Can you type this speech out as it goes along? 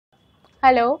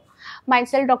Hello,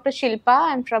 myself Dr.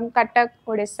 Shilpa. I'm from Cuttack,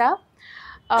 Odisha.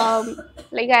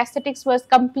 Like aesthetics was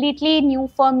completely new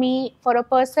for me. For a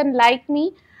person like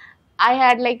me, I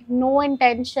had like no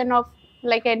intention of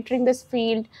like entering this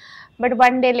field, but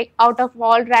one day, like out of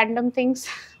all random things,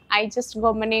 I just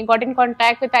got in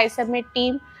contact with IISAMED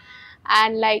team,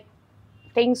 and like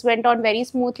things went on very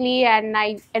smoothly, and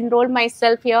I enrolled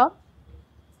myself here.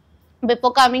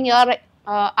 Before coming here,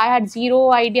 I had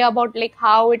zero idea about like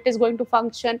how it is going to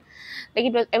function.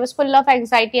 Like it was full of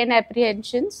anxiety and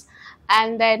apprehensions.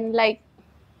 And then like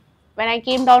when I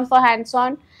came down for hands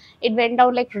on, it went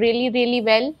down like really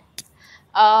well.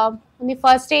 On the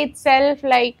first day itself,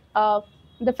 like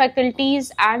the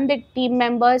faculties and the team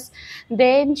members,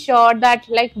 they ensured that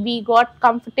like we got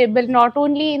comfortable not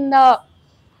only in the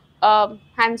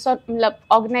hands-on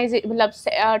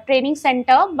training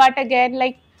center, but again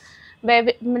like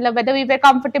whether we were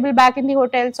comfortable back in the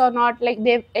hotels or not, like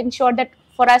they ensured that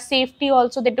for our safety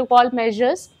also they took all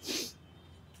measures.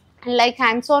 Like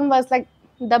hands-on was like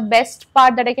the best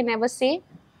part that I can ever say.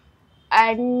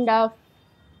 And Dr.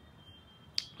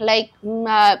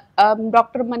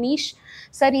 Manish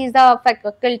sir, he's the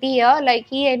faculty here, like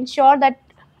he ensured that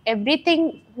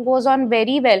everything goes on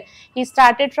very well. He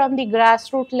started from the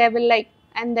grassroots level, like,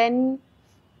 and then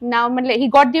now he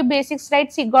got the basics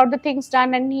right, he got the things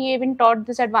done, and he even taught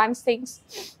this advanced things.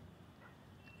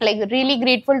 Like really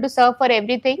grateful to serve for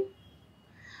everything.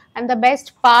 And the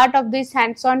best part of this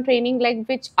hands-on training, like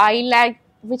which I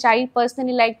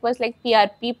personally liked, was like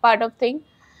PRP part of thing.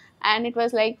 And it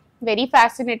was like very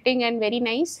fascinating and very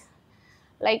nice.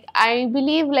 Like I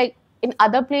believe like in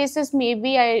other places,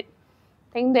 maybe I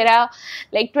think there are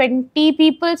like 20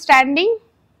 people standing,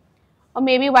 or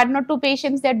maybe one or two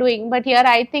patients they're doing. But here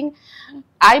I think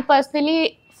I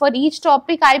personally, for each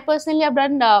topic, I personally have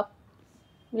done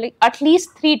like at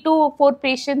least 3 to 4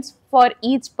 patients for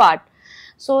each part.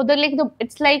 So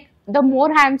it's like the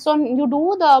more hands-on you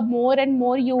do, the more and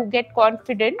more you get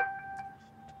confident.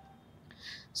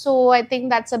 So I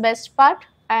think that's the best part.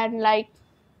 And like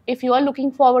if you are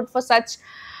looking forward for such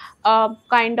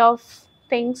kind of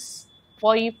things,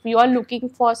 or if you are looking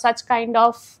for such kind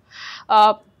of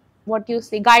uh, what you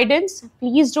say guidance,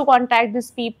 please do contact these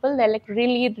people. They're like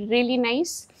really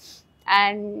nice.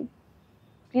 And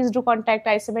please do contact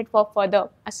IISAMED for further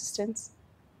assistance.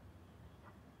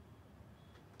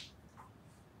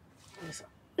 Yes.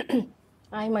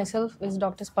 I myself is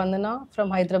Dr. Spandana from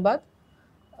Hyderabad.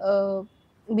 Uh,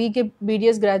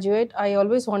 BDS graduate. I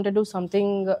always want to do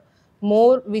something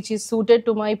more which is suited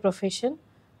to my profession.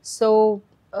 So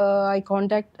I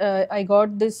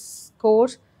got this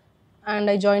course and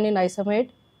I joined in ISAMED,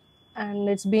 and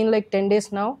it's been like 10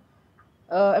 days now.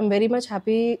 I'm very much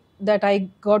happy that I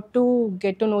got to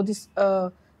get to know this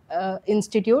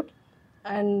institute,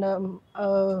 and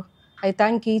I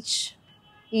thank each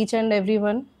and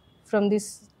everyone from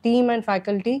this team and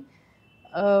faculty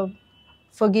uh,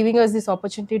 for giving us this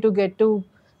opportunity to get to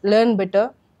learn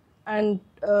better, and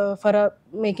for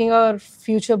making our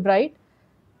future bright.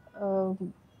 uh,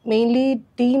 Mainly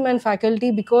team and faculty,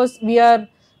 because we are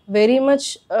very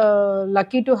much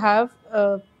lucky to have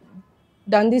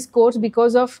done this course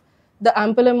because of the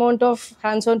ample amount of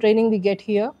hands-on training we get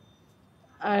here,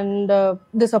 and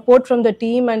the support from the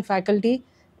team and faculty.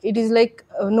 It is like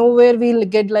nowhere we'll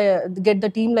get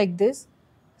the team like this.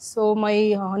 So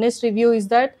my honest review is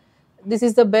that this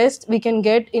is the best we can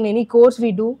get in any course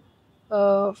we do.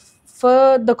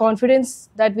 For the confidence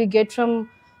that we get from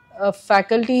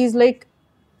faculty is like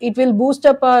it will boost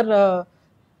up our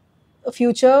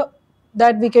future,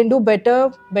 that we can do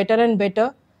better and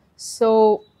better.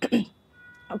 So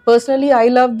personally I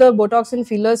love the botox and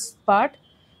fillers part,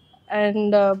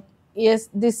 and yes,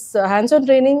 this hands-on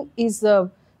training is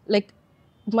like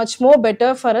much more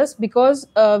better for us, because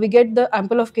we get the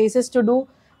ample of cases to do,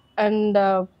 and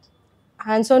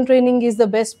hands-on training is the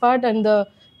best part, and the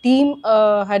team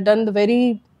had done the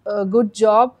very good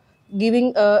job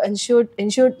giving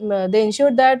they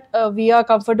ensured that we are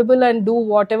comfortable and do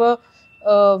whatever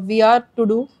we are to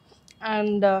do.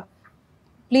 And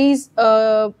please,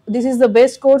 this is the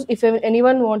best course. If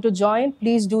anyone want to join,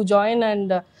 please do join,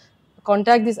 and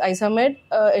contact this ISAMED.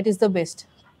 It is the best.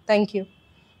 Thank you.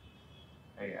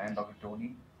 Hi, I'm Dr.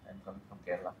 Tony. I'm coming from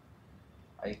Kerala.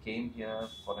 I came here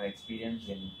for an experience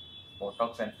in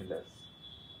Botox and fillers,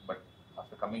 but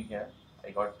after coming here, I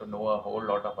got to know a whole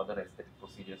lot of other aesthetic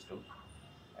procedures too,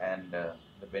 and the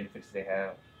benefits they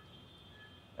have,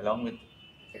 along with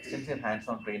extensive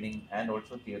hands-on training and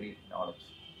also theory knowledge,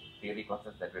 theory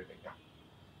classes that were taken.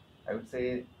 I would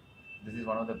say this is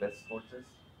one of the best courses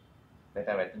that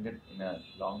I've attended in a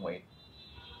long way.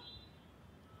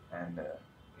 And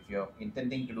if you're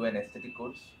intending to do an aesthetic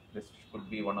course, this could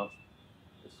be one of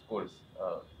this course.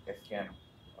 FCAM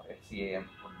or FCAM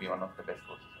would be one of the best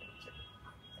courses.